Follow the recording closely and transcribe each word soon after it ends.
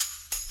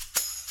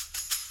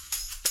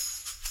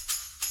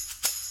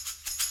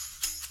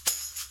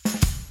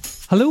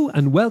Hello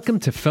and welcome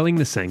to Filling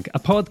the Sink, a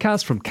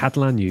podcast from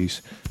Catalan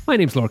News. My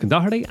name's Lorcan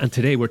Doherty and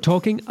today we're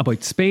talking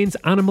about Spain's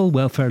animal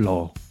welfare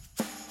law.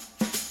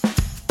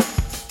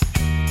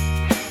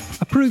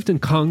 Approved in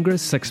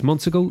Congress 6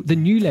 months ago, the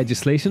new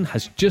legislation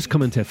has just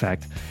come into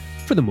effect.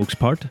 For the most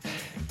part,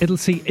 it'll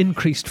see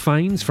increased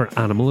fines for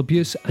animal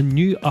abuse and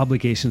new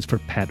obligations for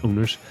pet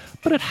owners,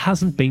 but it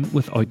hasn't been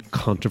without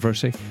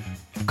controversy.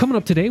 Coming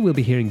up today, we'll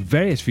be hearing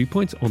various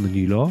viewpoints on the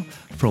new law,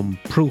 from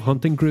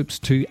pro-hunting groups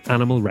to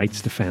animal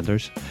rights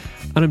defenders.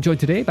 And I'm joined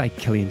today by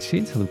Cillian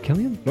Shields. Hello,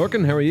 Cillian.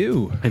 Lorcan, how are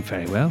you? I'm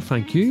very well,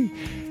 thank you.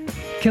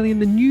 Cillian,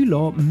 the new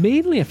law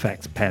mainly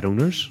affects pet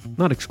owners,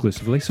 not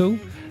exclusively so.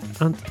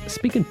 And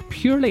speaking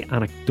purely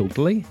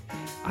anecdotally,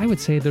 I would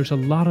say there's a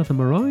lot of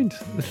them around.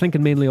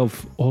 Thinking mainly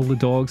of all the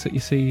dogs that you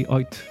see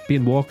out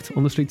being walked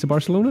on the streets of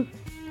Barcelona.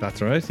 That's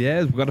right,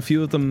 yeah. We've got a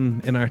few of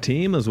them in our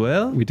team as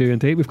well. We do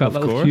indeed. We've got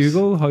little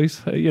Hugo.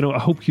 I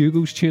hope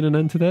Hugo's tuning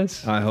into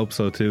this. I hope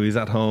so too. He's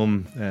at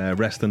home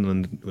resting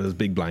with his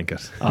big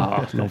blanket.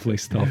 Lovely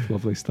stuff,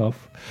 lovely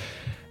stuff.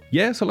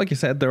 Yeah, so like you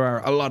said, there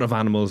are a lot of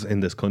animals in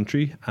this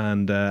country,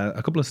 and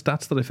a couple of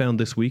stats that I found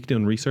this week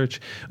doing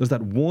research was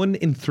that 1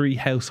 in 3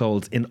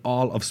 households in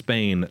all of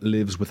Spain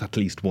lives with at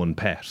least one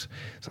pet.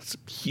 So that's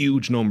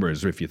huge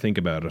numbers if you think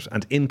about it.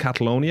 And in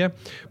Catalonia,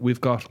 we've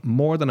got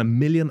more than 1.5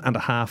 million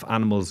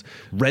animals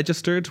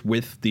registered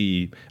with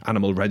the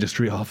animal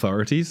registry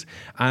authorities.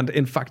 And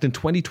in fact, in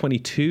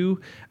 2022,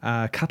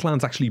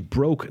 Catalans actually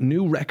broke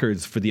new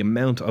records for the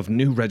amount of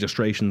new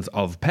registrations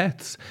of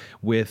pets,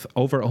 with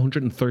over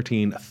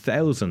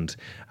 113,000,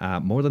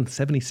 more than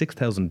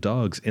 76,000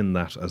 dogs in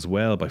that as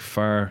well. By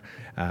far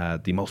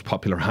the most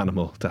popular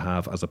animal to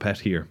have as a pet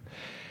here.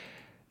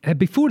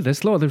 Before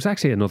this law, there was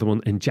actually another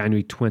one in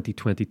January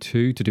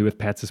 2022 to do with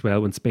pets as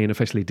well, when Spain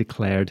officially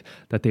declared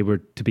that they were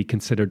to be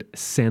considered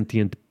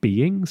sentient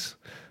beings.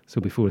 So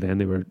before then,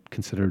 they were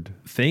considered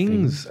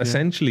things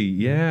essentially,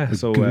 yeah.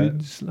 So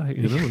goods,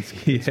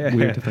 it's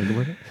weird to think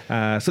about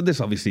it. So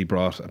this obviously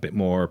brought a bit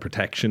more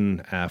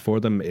protection for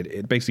them.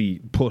 It basically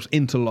put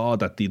into law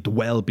that the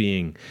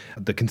well-being,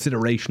 the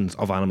considerations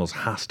of animals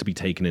has to be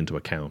taken into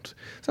account.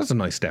 So that's a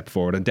nice step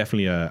forward, and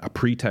definitely a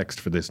pretext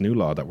for this new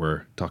law that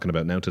we're talking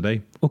about now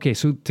today. Okay,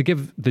 so to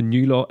give the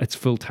new law its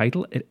full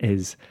title, it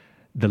is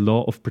the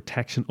Law of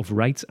Protection of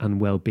Rights and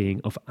Well-being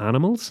of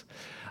Animals.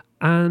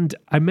 And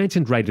I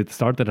mentioned right at the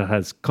start that it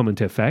has come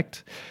into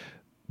effect.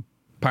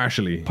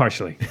 Partially.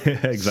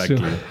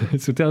 Exactly.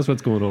 So tell us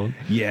what's going on.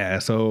 Yeah,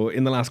 so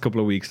in the last couple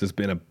of weeks, there's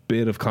been a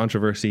bit of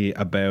controversy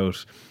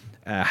about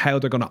how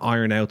they're going to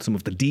iron out some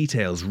of the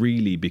details,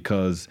 really,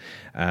 because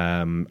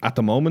at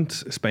the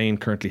moment, Spain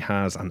currently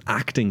has an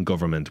acting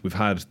government. We've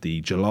had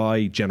the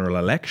July general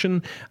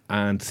election,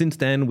 and since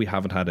then, we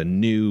haven't had a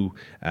new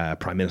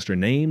prime minister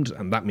named,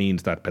 and that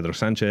means that Pedro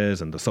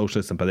Sánchez and the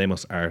Socialists and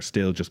Podemos are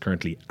still just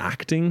currently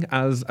acting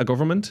as a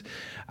government.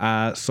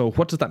 So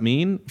what does that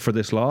mean for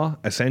this law?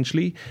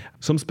 Essentially,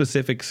 some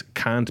specifics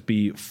can't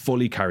be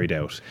fully carried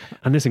out.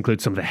 And this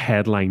includes some of the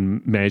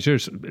headline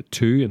measures,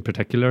 2 in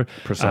particular.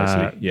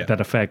 Precisely, yeah. That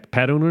affect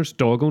pet owners,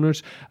 dog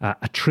owners,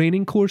 a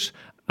training course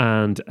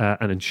and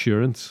an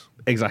insurance.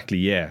 Exactly,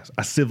 yeah.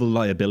 A civil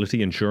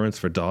liability insurance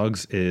for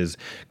dogs is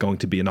going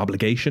to be an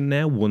obligation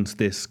now once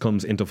this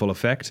comes into full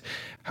effect.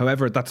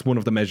 However, that's one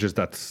of the measures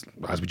that's,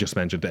 as we just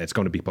mentioned, it's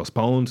going to be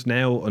postponed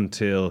now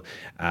until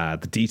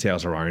the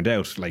details are ironed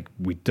out. Like,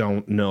 we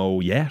don't know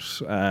yet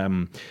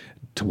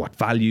to what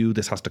value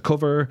this has to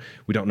cover.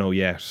 We don't know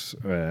yet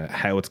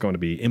how it's going to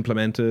be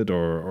implemented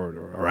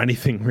or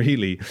anything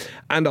really.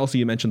 And also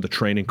you mentioned the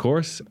training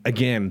course.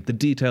 Again, the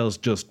details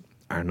just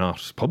are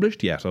not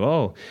published yet at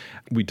all.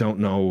 We don't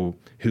know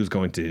who's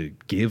going to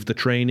give the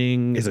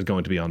training. Is it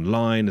going to be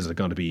online? Is it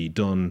going to be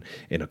done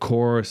in a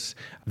course?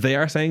 They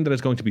are saying that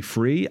it's going to be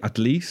free at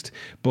least,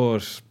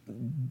 but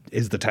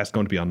is the test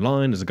going to be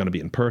online? Is it going to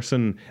be in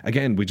person?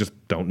 Again, we just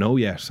don't know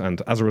yet.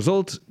 And as a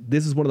result,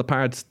 this is one of the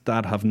parts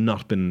that have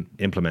not been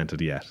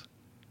implemented yet.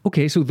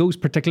 Okay, so those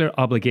particular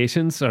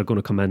obligations are going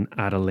to come in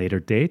at a later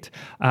date,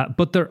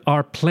 but there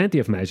are plenty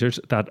of measures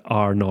that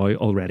are now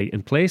already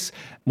in place.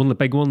 One of the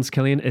big ones,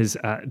 Cillian, is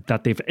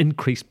that they've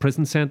increased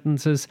prison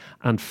sentences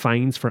and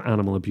fines for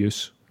animal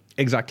abuse.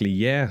 Exactly,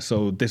 yeah.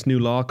 So this new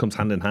law comes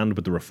hand in hand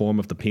with the reform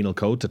of the penal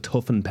code to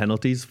toughen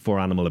penalties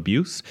for animal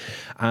abuse.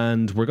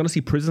 And we're going to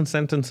see prison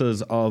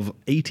sentences of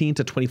 18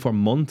 to 24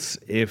 months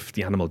if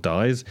the animal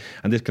dies.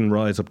 And this can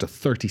rise up to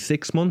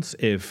 36 months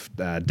if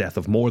death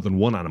of more than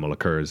one animal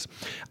occurs.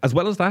 As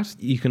well as that,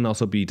 you can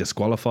also be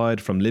disqualified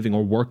from living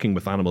or working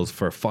with animals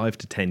for 5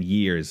 to 10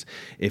 years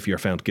if you're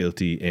found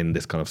guilty in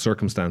this kind of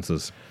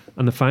circumstances.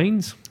 And the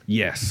fines?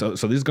 Yes, so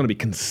this is going to be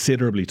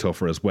considerably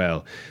tougher as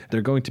well.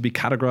 They're going to be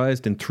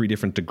categorised in 3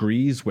 different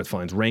degrees, with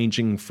fines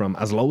ranging from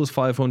as low as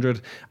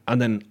 500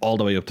 and then all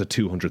the way up to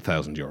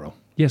 €200,000.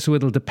 Yeah, so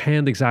it'll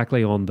depend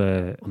exactly on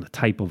the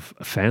type of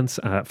offence.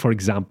 For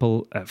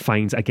example,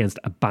 fines against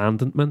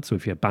abandonment. So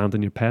if you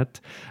abandon your pet,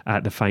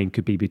 the fine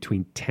could be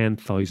between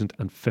 10,000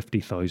 and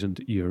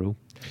 50,000 euro.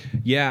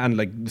 Yeah, and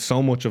like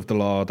so much of the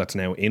law that's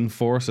now in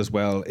force as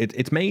well,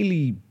 it's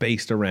mainly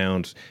based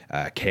around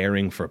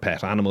caring for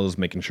pet animals,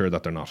 making sure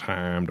that they're not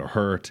harmed or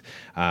hurt,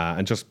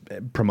 and just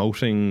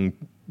promoting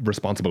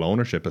responsible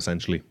ownership,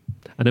 essentially.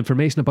 And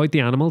information about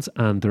the animals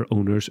and their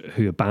owners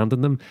who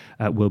abandon them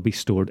will be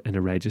stored in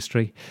a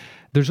registry.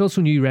 There's also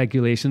new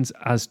regulations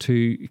as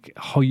to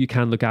how you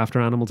can look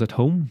after animals at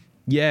home.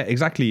 Yeah,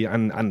 exactly.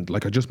 And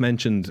like I just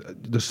mentioned,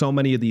 there's so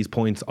many of these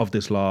points of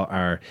this law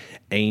are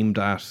aimed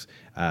at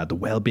the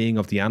well-being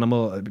of the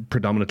animal,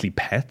 predominantly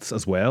pets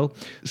as well.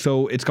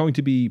 So it's going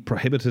to be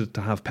prohibited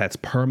to have pets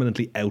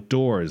permanently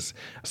outdoors.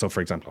 So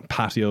for example, on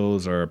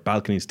patios or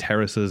balconies,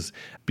 terraces,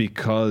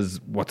 because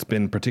what's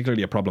been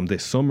particularly a problem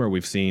this summer,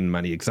 we've seen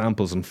many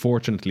examples,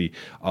 unfortunately,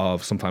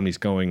 of some families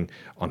going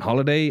on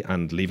holiday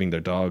and leaving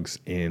their dogs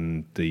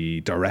in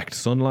the direct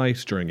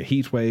sunlight during a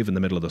heat wave in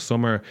the middle of the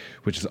summer,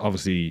 which is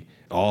obviously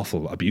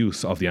awful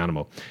abuse of the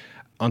animal.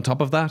 On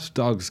top of that,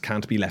 dogs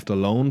can't be left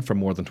alone for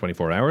more than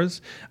 24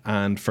 hours.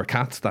 And for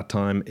cats, that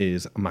time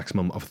is a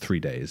maximum of 3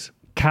 days.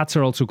 Cats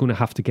are also going to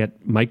have to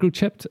get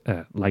microchipped,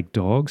 like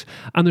dogs.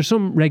 And there's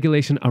some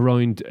regulation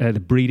around the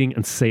breeding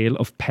and sale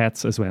of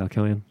pets as well,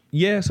 Cillian.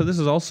 Yeah, so this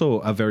is also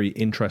a very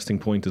interesting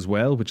point as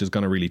well, which is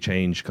going to really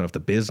change kind of the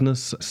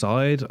business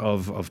side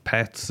of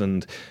pets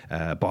and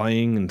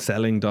buying and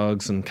selling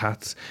dogs and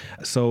cats.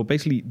 So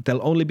basically,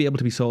 they'll only be able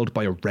to be sold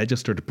by a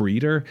registered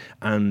breeder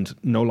and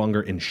no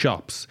longer in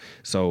shops.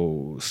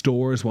 So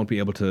stores won't be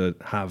able to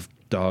have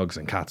dogs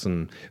and cats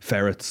and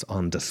ferrets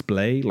on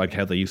display like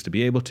how they used to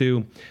be able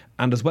to.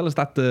 And as well as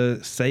that, the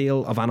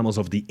sale of animals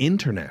over the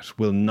internet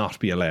will not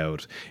be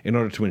allowed in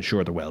order to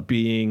ensure their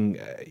well-being,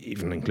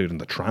 even including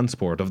the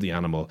transport of the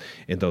animal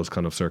in those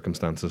kind of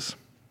circumstances.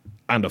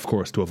 And of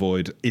course, to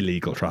avoid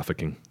illegal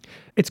trafficking.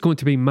 It's going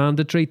to be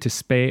mandatory to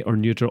spay or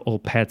neuter all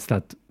pets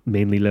that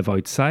mainly live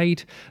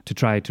outside to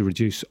try to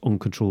reduce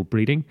uncontrolled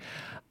breeding.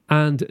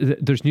 And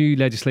there's new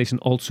legislation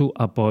also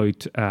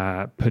about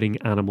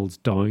putting animals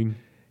down.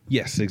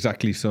 Yes,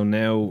 exactly. So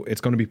now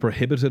it's going to be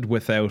prohibited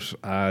without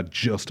a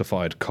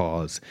justified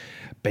cause.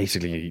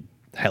 Basically,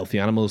 healthy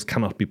animals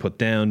cannot be put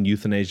down.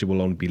 Euthanasia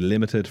will only be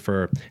limited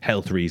for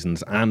health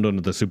reasons and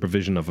under the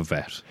supervision of a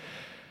vet.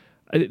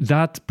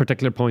 That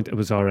particular point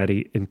was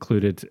already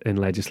included in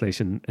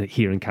legislation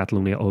here in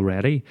Catalonia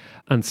already.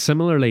 And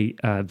similarly,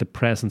 the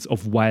presence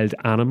of wild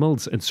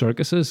animals in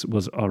circuses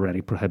was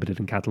already prohibited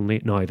in Catalonia.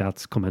 Now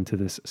that's come into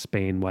this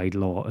Spain-wide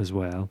law as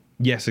well.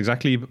 Yes,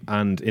 exactly.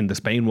 And in the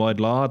Spain-wide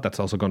law, that's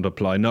also going to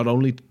apply not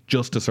only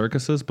just to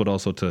circuses, but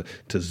also to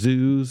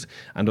zoos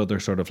and other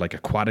sort of like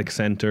aquatic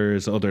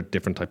centres, other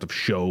different types of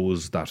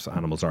shows that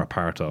animals are a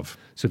part of.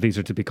 So these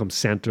are to become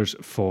centres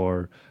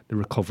for the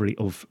recovery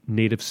of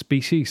native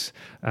species,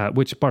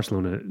 which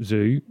Barcelona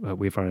Zoo,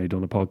 we've already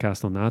done a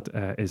podcast on that,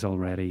 is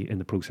already in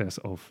the process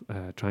of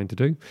trying to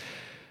do.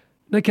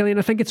 Now, Cillian,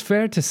 I think it's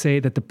fair to say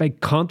that the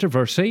big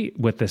controversy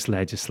with this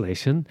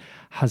legislation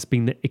has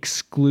been the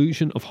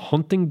exclusion of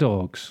hunting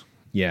dogs.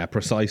 Yeah,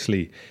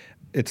 precisely.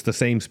 It's the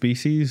same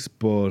species,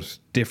 but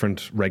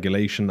different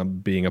regulation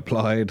being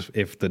applied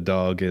if the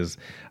dog is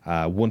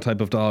one type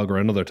of dog or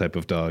another type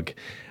of dog.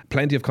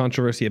 Plenty of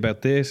controversy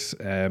about this,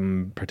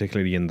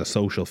 particularly in the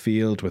social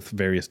field with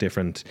various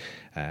different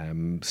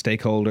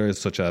stakeholders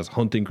such as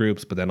hunting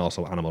groups, but then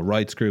also animal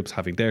rights groups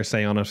having their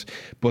say on it.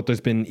 But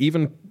there's been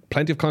even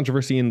plenty of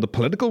controversy in the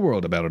political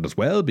world about it as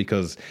well,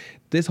 because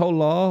this whole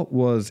law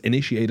was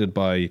initiated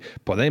by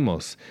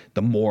Podemos,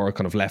 the more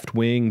kind of left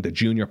wing, the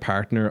junior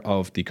partner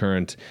of the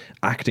current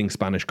acting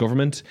Spanish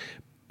government.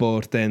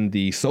 But then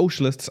the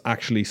socialists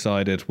actually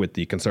sided with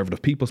the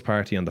Conservative People's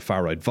Party and the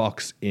far-right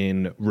Vox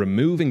in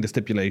removing the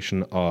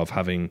stipulation of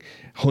having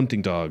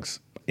hunting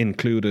dogs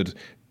included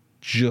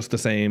just the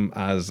same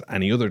as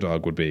any other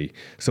dog would be.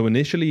 So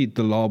initially,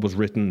 the law was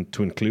written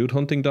to include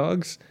hunting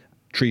dogs,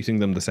 treating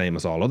them the same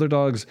as all other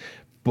dogs.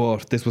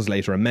 But this was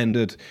later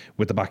amended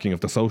with the backing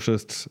of the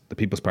socialists, the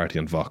People's Party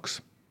and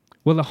Vox.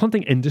 Well, the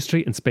hunting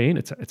industry in Spain,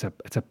 it's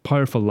a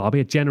powerful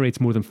lobby. It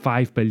generates more than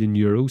 5 billion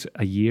euros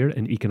a year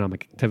in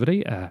economic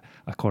activity,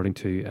 according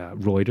to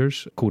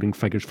Reuters, quoting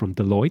figures from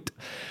Deloitte.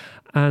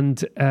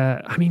 And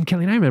I mean,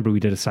 Cillian, I remember we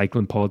did a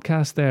cycling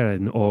podcast there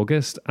in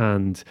August,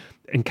 and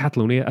in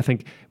Catalonia, I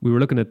think we were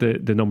looking at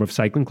the number of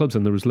cycling clubs,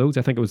 and there was loads.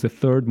 I think it was the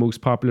third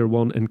most popular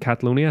one in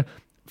Catalonia,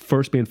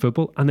 first being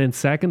football, and then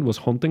second was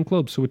hunting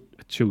clubs. So it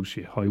shows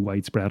you how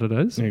widespread it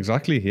is.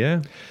 Exactly,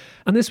 yeah.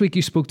 And this week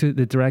you spoke to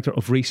the Director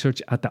of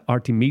Research at the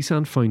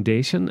Artemisan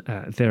Foundation.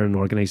 They're an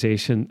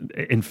organisation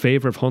in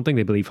favour of hunting.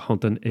 They believe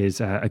hunting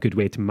is a good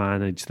way to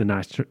manage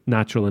the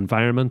natural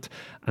environment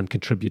and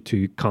contribute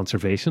to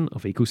conservation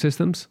of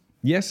ecosystems.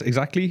 Yes,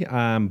 exactly.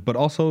 But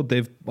also,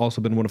 they've also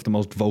been one of the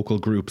most vocal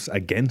groups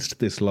against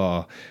this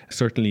law,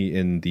 certainly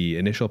in the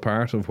initial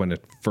part of when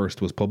it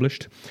first was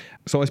published.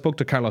 So I spoke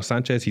to Carlos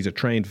Sánchez. He's a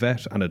trained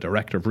vet and a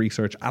director of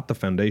research at the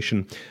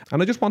foundation.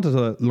 And I just wanted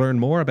to learn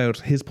more about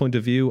his point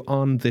of view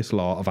on this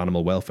law of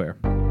animal welfare.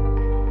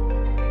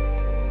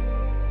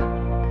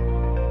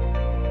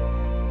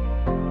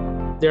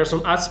 There are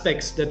some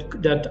aspects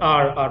that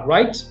are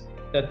right,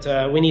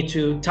 that we need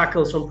to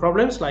tackle some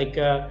problems like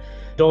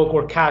dog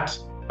or cat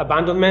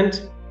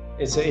abandonment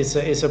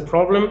is a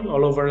problem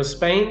all over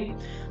Spain.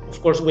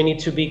 Of course, we need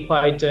to be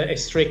quite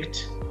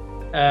strict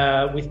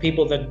with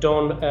people that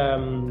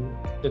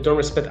don't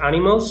respect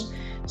animals.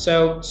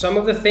 So some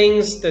of the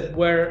things that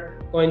were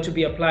going to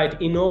be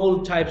applied in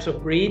all types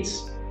of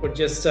breeds were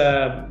just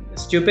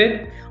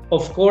stupid.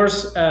 Of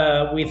course,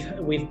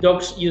 with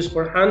dogs used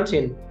for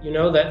hunting,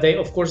 that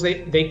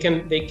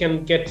they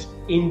can get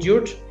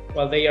injured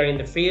while they are in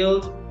the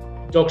field.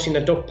 Dogs in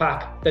a dog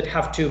pack that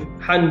have to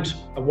hunt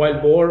a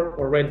wild boar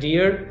or red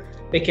deer,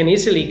 they can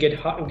easily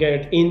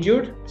get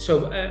injured.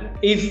 So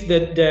if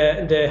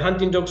the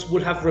hunting dogs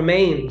would have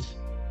remained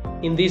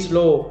in this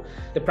law,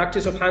 the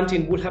practice of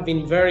hunting would have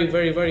been very,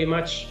 very, very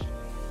much,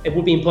 it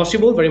would be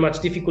impossible, very much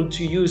difficult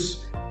to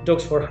use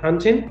dogs for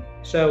hunting.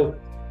 So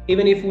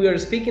even if we are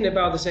speaking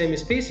about the same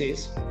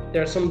species,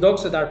 there are some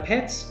dogs that are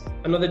pets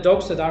and other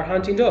dogs that are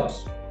hunting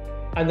dogs.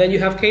 And then you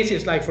have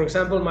cases like, for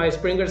example, my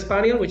Springer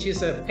Spaniel, which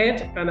is a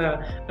pet and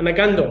a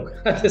gun dog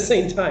at the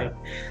same time.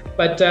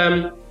 But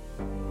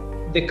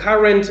the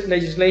current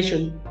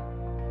legislation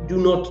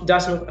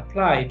does not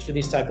apply to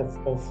this type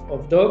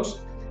of dogs.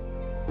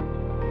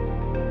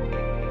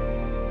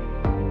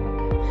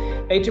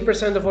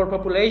 80% of our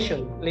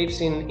population lives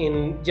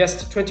in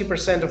just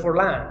 20% of our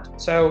land.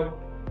 So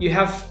you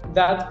have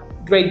that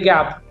great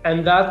gap,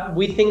 and that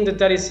we think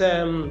that is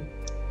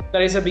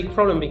a big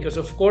problem, because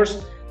of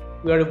course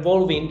we are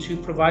evolving to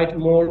provide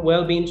more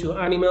well-being to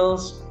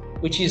animals,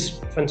 which is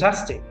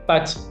fantastic.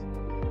 But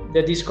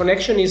the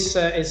disconnection is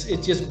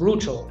just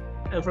brutal.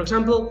 And for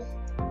example,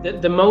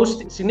 the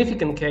most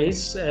significant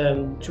case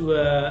to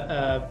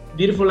a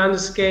beautiful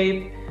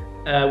landscape,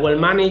 well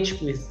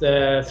managed with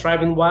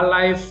thriving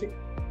wildlife,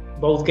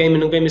 both game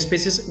and non-game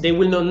species, they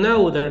will not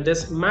know that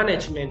there's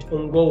management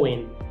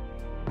ongoing.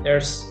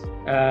 There's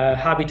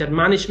habitat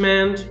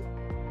management,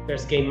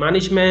 there's game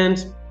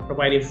management,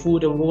 providing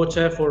food and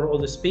water for all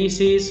the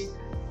species.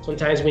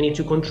 Sometimes we need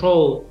to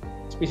control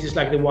species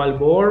like the wild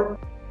boar.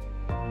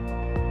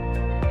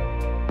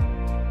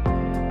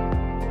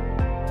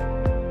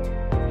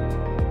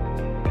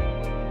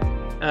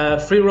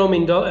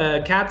 Free-roaming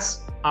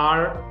cats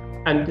are,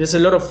 and there's a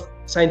lot of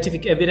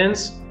scientific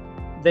evidence,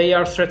 they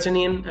are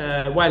threatening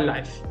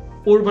wildlife,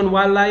 urban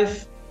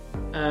wildlife,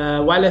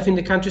 wildlife in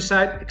the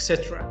countryside,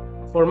 etc.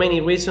 For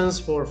many reasons,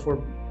 for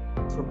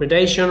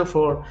predation,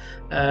 for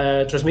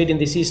transmitting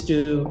disease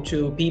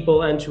to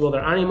people and to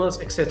other animals,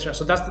 etc.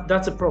 So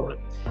that's a problem.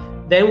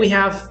 Then we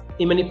have,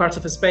 in many parts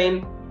of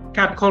Spain,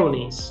 cat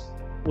colonies,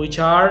 which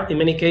are, in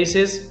many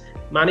cases,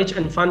 managed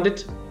and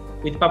funded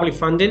with public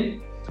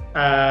funding.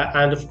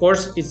 And of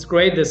course, it's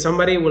great that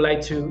somebody would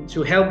like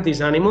to help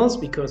these animals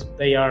because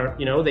they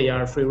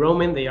are free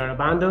roaming, they are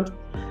abandoned.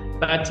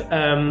 But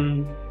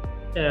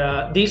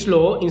this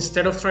law,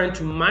 instead of trying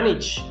to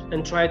manage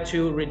and try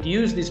to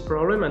reduce this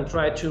problem and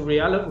try to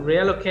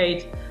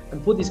reallocate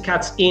and put these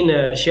cats in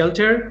a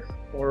shelter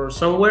or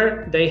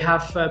somewhere, they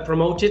have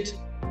promoted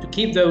to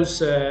keep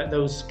those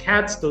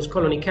cats, those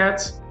colony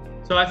cats.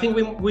 So I think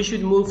we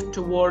should move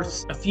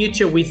towards a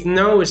future with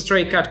no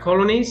stray cat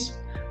colonies.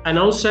 And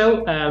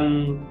also,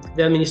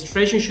 the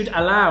administration should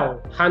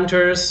allow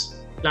hunters,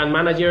 land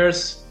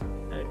managers,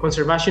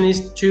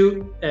 conservationists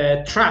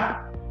to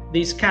trap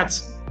these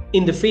cats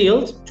in the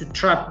field, to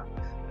trap,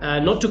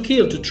 not to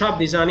kill, to trap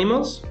these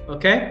animals,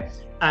 okay?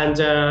 And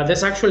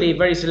there's actually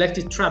very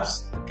selective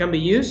traps that can be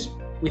used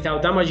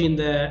without damaging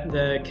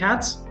the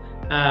cats,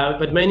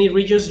 but many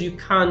regions you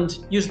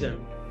can't use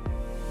them.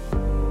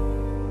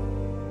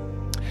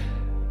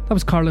 That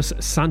was Carlos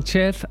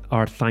Sánchez.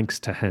 Our thanks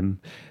to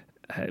him.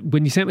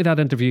 When you sent me that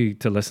interview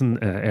to listen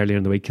earlier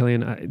in the week,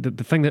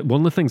 Cillian,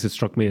 one of the things that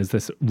struck me is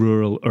this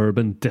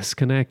rural-urban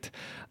disconnect.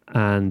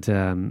 And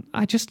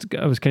I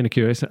was kind of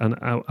curious, and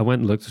I went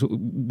and looked,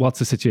 what's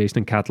the situation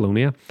in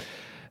Catalonia?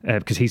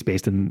 Because he's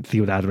based in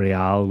Ciudad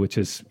Real, which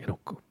is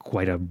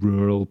quite a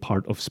rural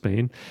part of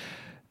Spain.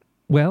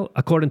 Well,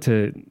 according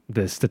to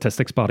the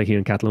statistics body here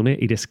in Catalonia,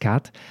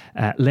 IDISCAT,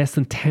 less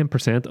than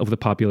 10% of the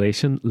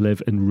population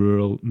live in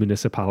rural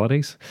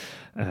municipalities.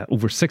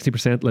 Over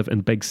 60% live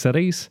in big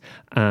cities.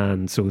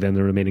 And so then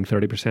the remaining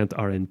 30%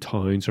 are in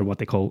towns or what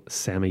they call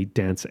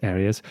semi-dense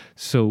areas.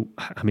 So,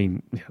 I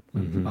mean,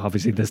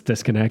 obviously this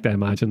disconnect, I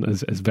imagine,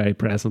 is very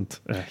present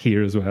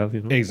here as well.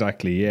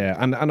 Exactly, yeah.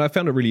 And I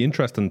found it really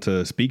interesting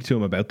to speak to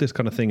him about this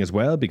kind of thing as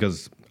well,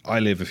 because I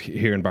live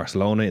here in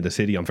Barcelona, in the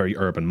city. I'm very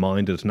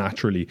urban-minded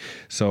naturally.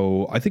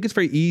 So I think it's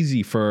very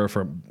easy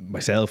for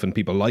myself and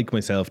people like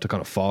myself to kind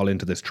of fall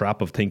into this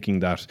trap of thinking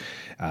that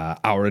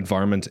our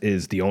environment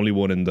is the only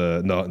one in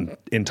the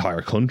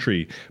entire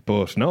country.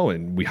 But no,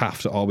 and we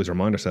have to always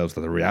remind ourselves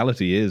that the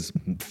reality is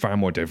far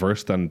more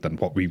diverse than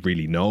what we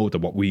really know,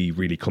 than what we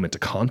really come into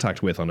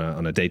contact with on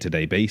a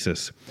day-to-day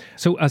basis.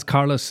 So as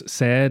Carlos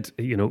said,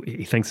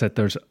 he thinks that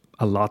there's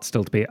a lot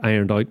still to be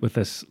ironed out with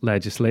this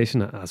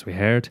legislation, as we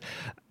heard.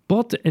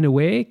 But in a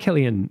way,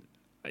 Cillian,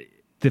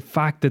 the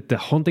fact that the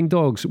hunting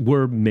dogs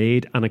were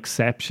made an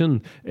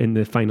exception in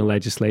the final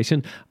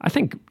legislation, I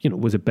think,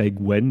 was a big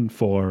win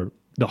for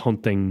the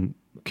hunting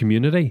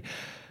community.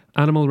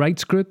 Animal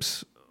rights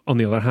groups, on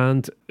the other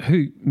hand,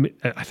 who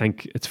I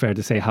think it's fair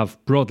to say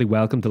have broadly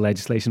welcomed the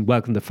legislation,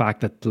 welcomed the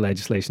fact that the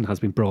legislation has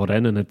been brought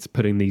in and it's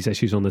putting these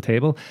issues on the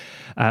table.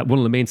 One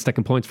of the main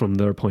sticking points from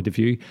their point of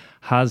view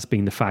has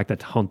been the fact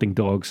that hunting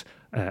dogs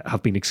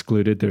have been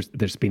excluded.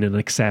 There's been an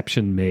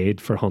exception made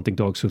for hunting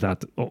dogs so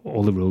that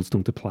all the rules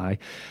don't apply.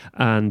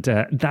 And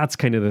that's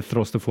kind of the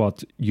thrust of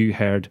what you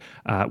heard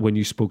when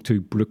you spoke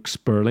to Brooke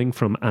Spurling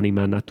from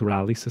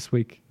AnimaNaturalis this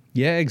week.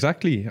 Yeah,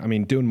 exactly. I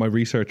mean, doing my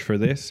research for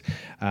this,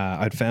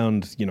 I'd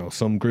found,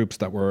 some groups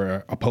that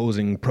were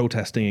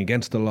protesting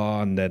against the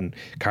law, and then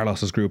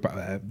Carlos's group,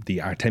 the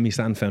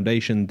Artemisan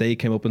Foundation, they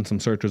came up in some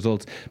search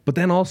results. But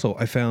then also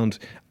I found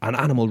an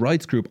animal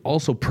rights group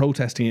also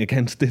protesting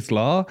against this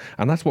law,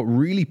 and that's what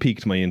really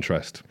piqued my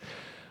interest.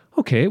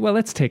 Okay, well,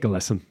 let's take a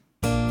listen.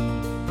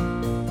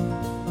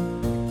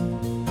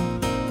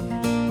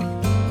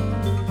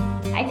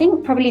 I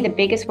think probably the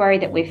biggest worry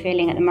that we're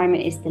feeling at the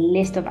moment is the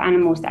list of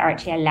animals that are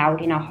actually allowed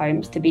in our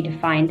homes to be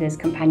defined as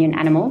companion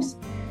animals.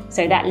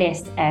 So that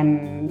list,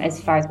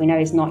 as far as we know,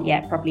 is not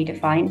yet properly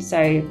defined.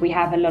 So we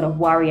have a lot of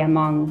worry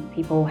among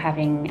people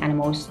having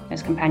animals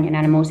as companion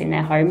animals in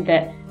their home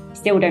that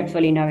still don't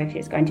fully know if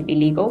it's going to be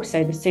legal.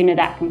 So the sooner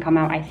that can come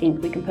out, I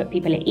think we can put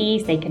people at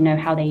ease. They can know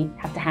how they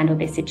have to handle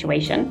this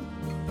situation.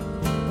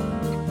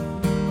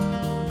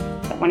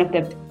 One of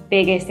the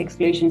biggest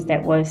exclusions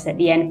that was at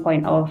the end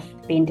point of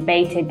being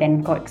debated,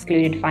 then got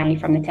excluded finally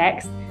from the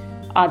text,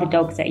 are the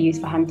dogs that are used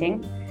for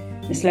hunting.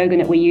 The slogan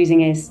that we're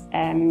using is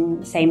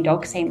same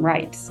dog, same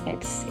rights.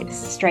 It's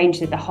strange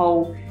that the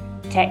whole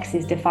text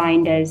is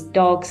defined as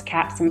dogs,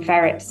 cats and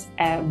ferrets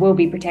will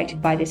be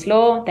protected by this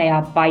law. They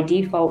are by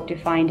default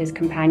defined as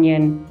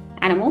companion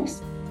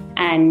animals.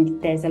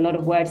 And there's a lot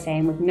of words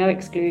saying with no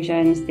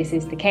exclusions, this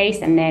is the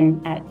case. And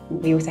then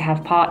we also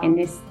have part in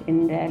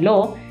the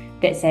law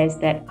that says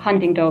that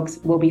hunting dogs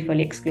will be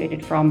fully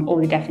excluded from all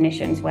the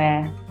definitions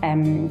where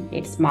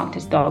it's marked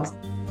as dogs.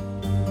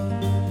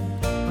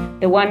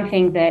 The one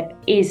thing that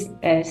is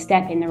a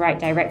step in the right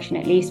direction,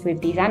 at least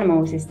with these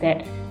animals, is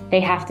that they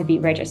have to be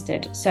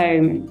registered.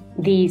 So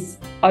these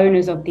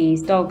owners of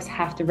these dogs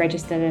have to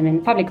register them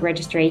in public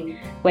registry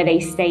where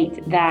they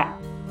state that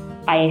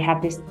I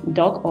have this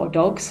dog or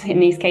dogs in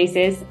these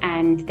cases,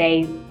 and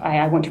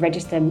I want to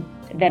register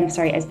them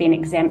as being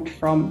exempt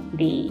from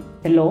the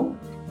law.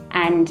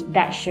 And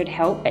that should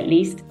help, at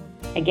least,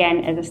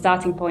 again, as a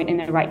starting point in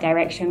the right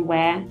direction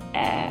where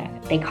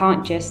they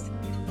can't just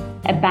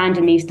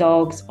abandon these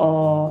dogs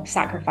or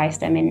sacrifice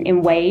them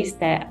in ways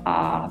that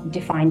are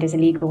defined as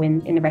illegal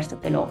in the rest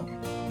of the law.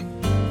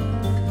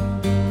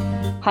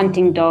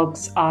 Hunting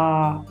dogs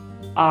are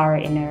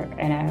in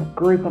a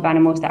group of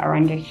animals that are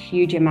under a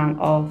huge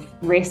amount of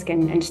risk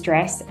and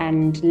stress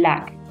and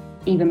lack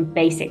even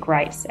basic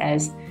rights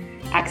as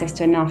access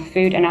to enough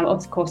food. And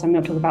of course, I'm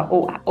not talking about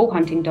all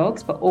hunting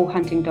dogs, but all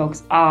hunting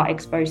dogs are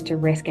exposed to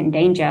risk and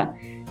danger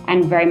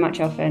and very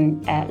much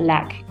often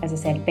lack, as I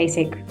said,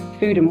 basic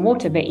food and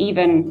water, but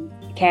even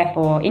care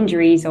for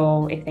injuries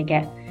or if they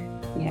get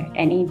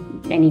any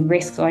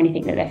risks or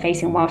anything that they're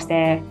facing whilst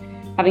they're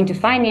having to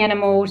find the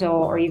animals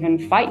or even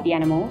fight the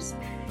animals.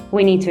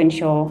 We need to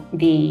ensure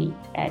the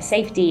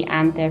safety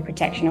and the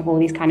protection of all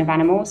these kind of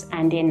animals.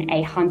 And in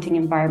a hunting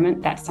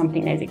environment, that's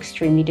something that is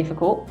extremely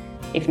difficult,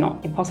 if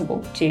not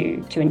impossible,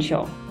 to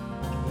ensure.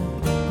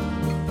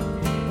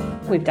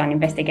 We've done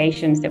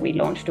investigations that we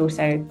launched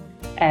also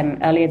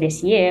earlier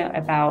this year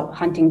about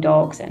hunting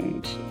dogs,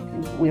 and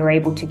we were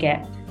able to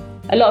get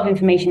a lot of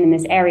information in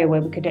this area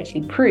where we could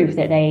actually prove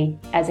that they,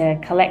 as a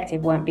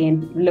collective, weren't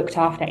being looked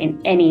after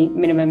in any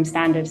minimum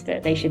standards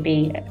that they should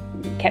be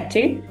kept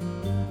to.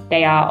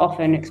 They are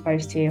often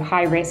exposed to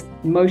high risk,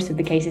 most of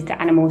the cases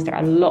to animals that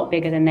are a lot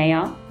bigger than they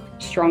are,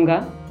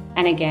 stronger.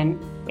 And again,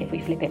 if we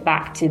flip it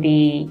back to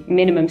the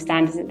minimum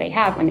standards that they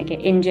have when they get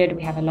injured,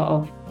 we have a lot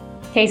of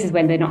cases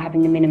where they're not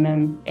having the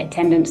minimum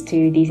attendance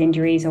to these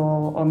injuries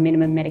or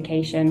minimum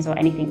medications or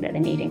anything that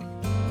they're needing.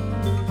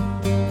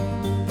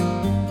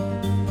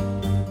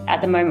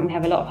 At the moment, we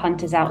have a lot of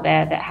hunters out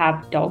there that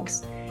have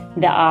dogs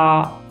that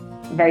are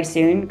very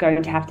soon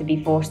going to have to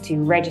be forced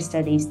to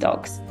register these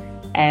dogs.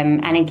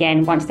 And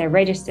again, once they're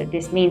registered,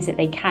 this means that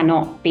they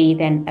cannot be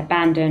then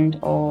abandoned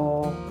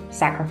or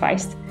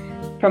sacrificed.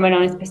 from an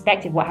honest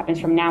perspective, what happens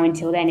from now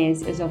until then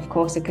is of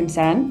course a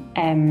concern.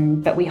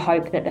 But we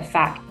hope that the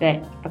fact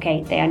that,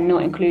 okay, they are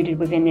not included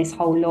within this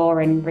whole law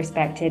and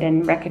respected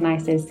and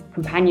recognised as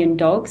companion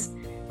dogs,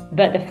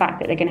 but the fact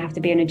that they're going to have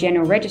to be on a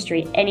general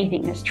registry,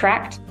 anything that's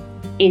tracked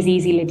is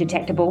easily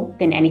detectable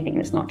than anything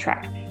that's not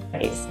tracked.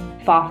 It's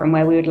far from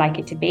where we would like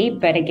it to be,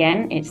 but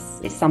again, it's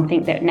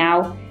something that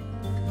now,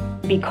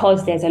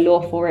 because there's a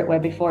law for it where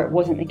before it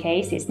wasn't the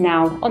case, it's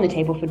now on the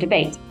table for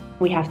debate.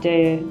 We have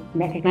to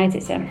recognise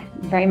it's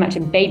very much a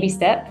baby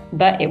step,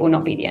 but it will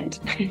not be the end,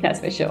 that's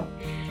for sure.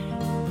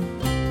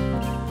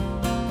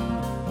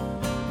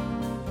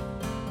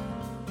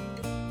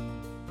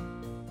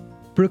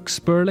 Brooke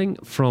Spurling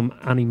from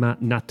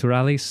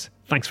AnimaNaturalis,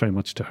 thanks very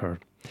much to her.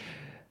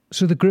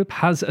 So the group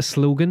has a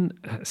slogan,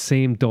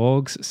 same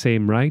dogs,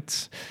 same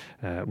rights,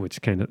 which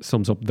kind of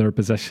sums up their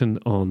position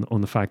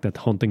on the fact that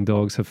hunting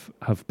dogs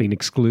have been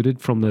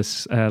excluded from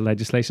this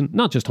legislation.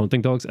 Not just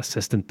hunting dogs,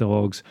 assistant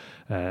dogs,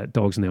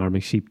 dogs in the army,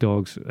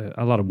 sheepdogs,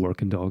 a lot of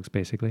working dogs,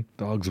 basically.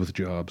 Dogs with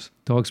jobs.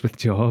 Dogs with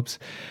jobs.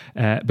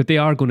 But they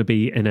are going to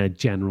be in a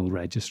general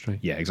registry.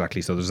 Yeah,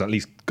 exactly. So there's at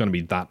least going to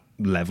be that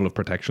level of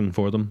protection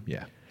for them.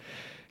 Yeah.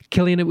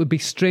 Cillian, it would be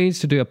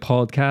strange to do a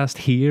podcast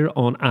here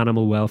on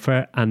animal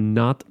welfare and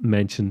not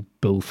mention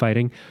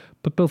bullfighting.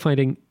 But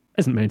bullfighting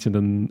isn't mentioned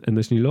in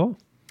this new law.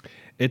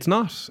 It's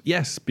not,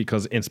 yes,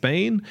 because in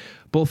Spain,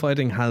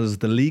 bullfighting has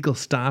the legal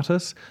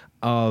status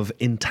of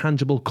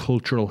intangible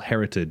cultural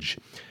heritage.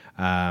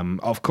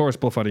 Of course,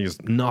 bullfighting is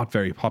not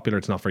very popular.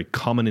 It's not very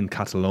common in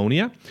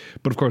Catalonia.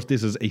 But of course,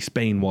 this is a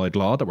Spain-wide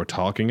law that we're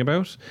talking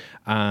about.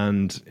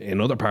 And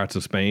in other parts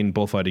of Spain,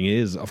 bullfighting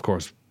is, of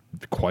course,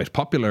 quite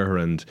popular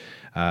and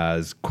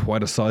has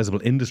quite a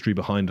sizable industry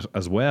behind it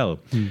as well.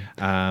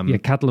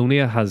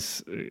 Catalonia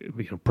has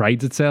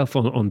prides itself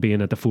on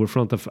being at the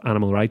forefront of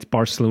animal rights.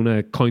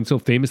 Barcelona Council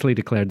famously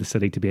declared the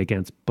city to be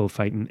against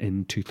bullfighting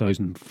in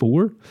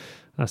 2004.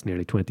 That's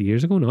nearly 20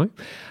 years ago now.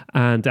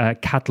 And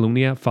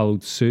Catalonia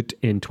followed suit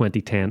in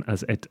 2010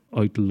 as it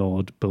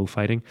outlawed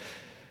bullfighting.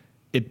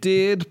 It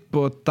did,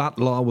 but that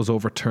law was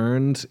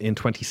overturned in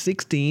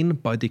 2016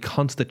 by the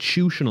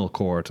Constitutional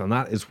Court, and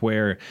that is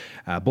where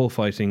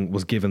bullfighting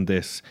was given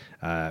this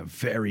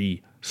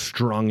very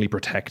strongly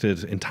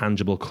protected,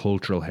 intangible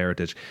cultural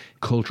heritage,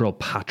 cultural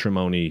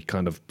patrimony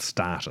kind of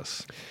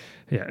status.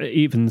 Yeah,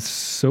 even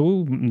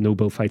so, no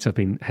bullfights have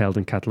been held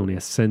in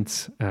Catalonia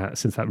since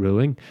that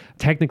ruling.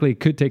 Technically, it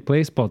could take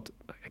place, but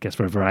I guess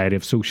for a variety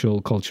of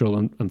social, cultural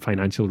and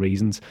financial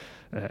reasons,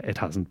 it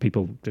hasn't.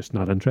 People just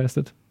not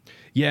interested.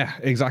 Yeah,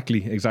 exactly.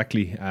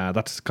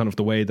 That's kind of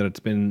the way that it's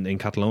been in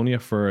Catalonia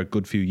for a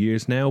good few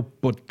years now.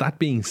 But that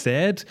being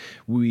said,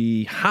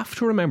 we have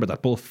to remember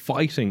that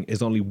bullfighting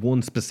is only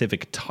one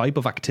specific type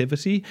of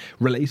activity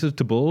related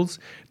to bulls.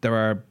 There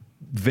are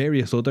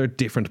various other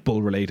different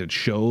bull-related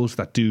shows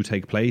that do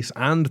take place,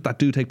 and that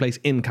do take place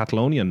in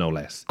Catalonia, no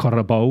less.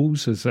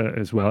 Corribols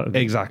as well.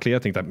 Exactly. I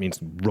think that means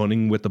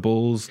running with the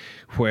bulls,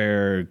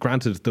 where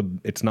granted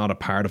it's not a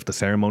part of the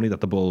ceremony that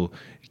the bull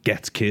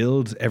gets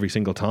killed every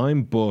single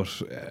time,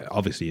 but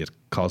obviously it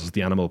causes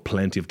the animal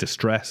plenty of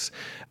distress.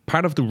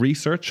 Part of the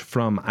research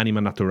from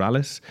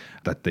AnimaNaturalis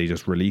that they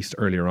just released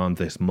earlier on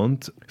this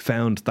month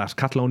found that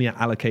Catalonia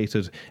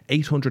allocated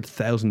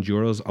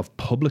 €800,000 of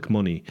public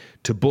money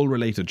to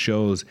bull-related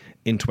shows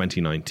in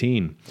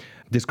 2019.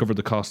 This covered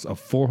the costs of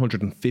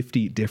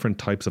 450 different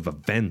types of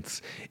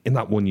events in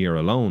that 1 year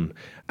alone.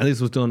 And this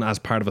was done as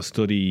part of a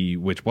study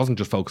which wasn't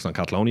just focused on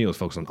Catalonia, it was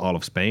focused on all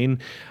of Spain,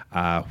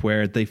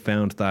 where they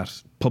found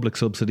that public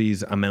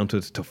subsidies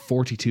amounted to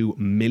 42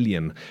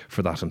 million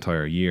for that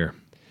entire year.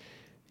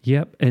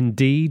 Yep,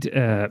 indeed.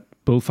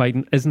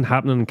 Bullfighting isn't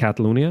happening in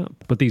Catalonia,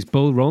 but these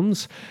bull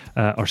runs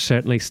are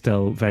certainly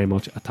still very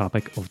much a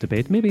topic of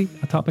debate. Maybe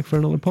a topic for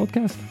another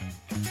podcast.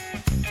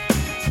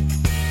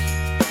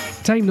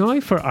 Time now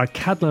for our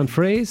Catalan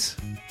phrase.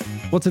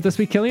 What's it this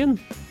week, Cillian?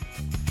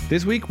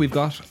 This week we've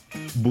got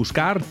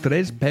buscar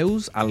tres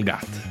peus al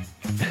gat.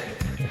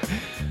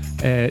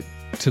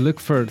 To look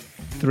for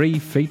 3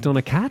 feet on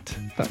a cat.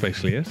 That's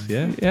basically it,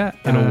 yeah. Yeah.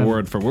 In a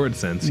word-for-word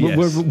sense, yes.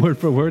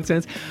 Word-for-word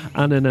sense.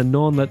 And in a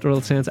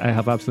non-literal sense, I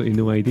have absolutely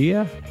no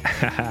idea.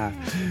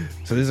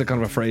 So this is a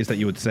kind of a phrase that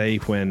you would say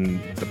when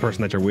the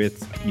person that you're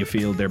with, you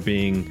feel they're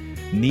being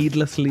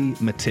needlessly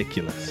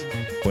meticulous.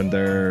 When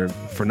they're,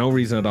 for no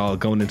reason at all,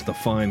 going into the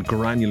fine,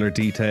 granular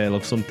detail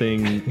of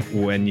something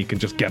when you can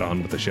just get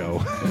on with the show.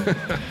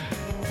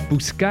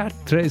 Buscar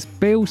tres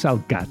peus al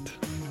gat.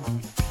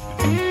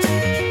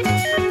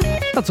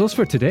 That's us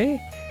for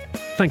today.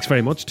 Thanks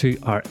very much to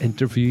our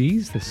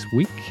interviewees this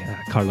week,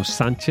 Carlos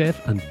Sánchez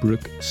and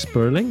Brooke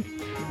Spurling.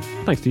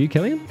 Thanks to you,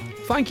 Cillian.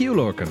 Thank you,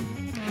 Lorcan.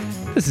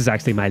 This is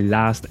actually my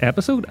last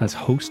episode as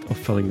host of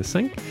Filling the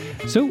Sink.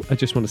 So I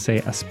just want to say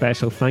a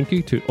special thank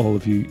you to all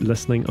of you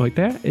listening out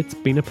there. It's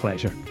been a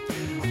pleasure.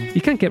 You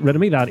can't get rid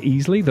of me that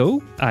easily,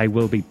 though. I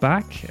will be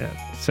back,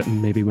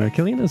 sitting maybe where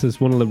Cillian is, as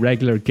one of the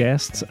regular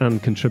guests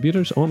and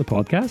contributors on the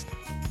podcast.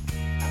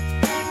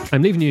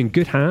 I'm leaving you in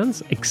good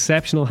hands,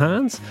 exceptional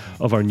hands,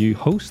 of our new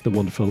host, the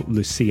wonderful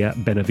Lucia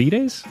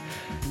Benavides.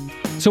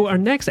 So our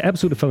next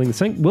episode of Filling the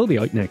Sink will be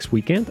out next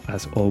weekend,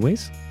 as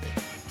always.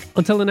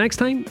 Until the next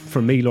time,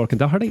 from me, Lorcan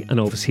Doherty, and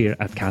all of us here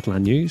at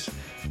Catalan News,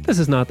 this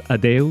is not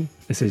adeu,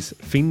 this is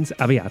fins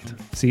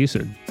aviat. See you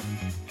soon.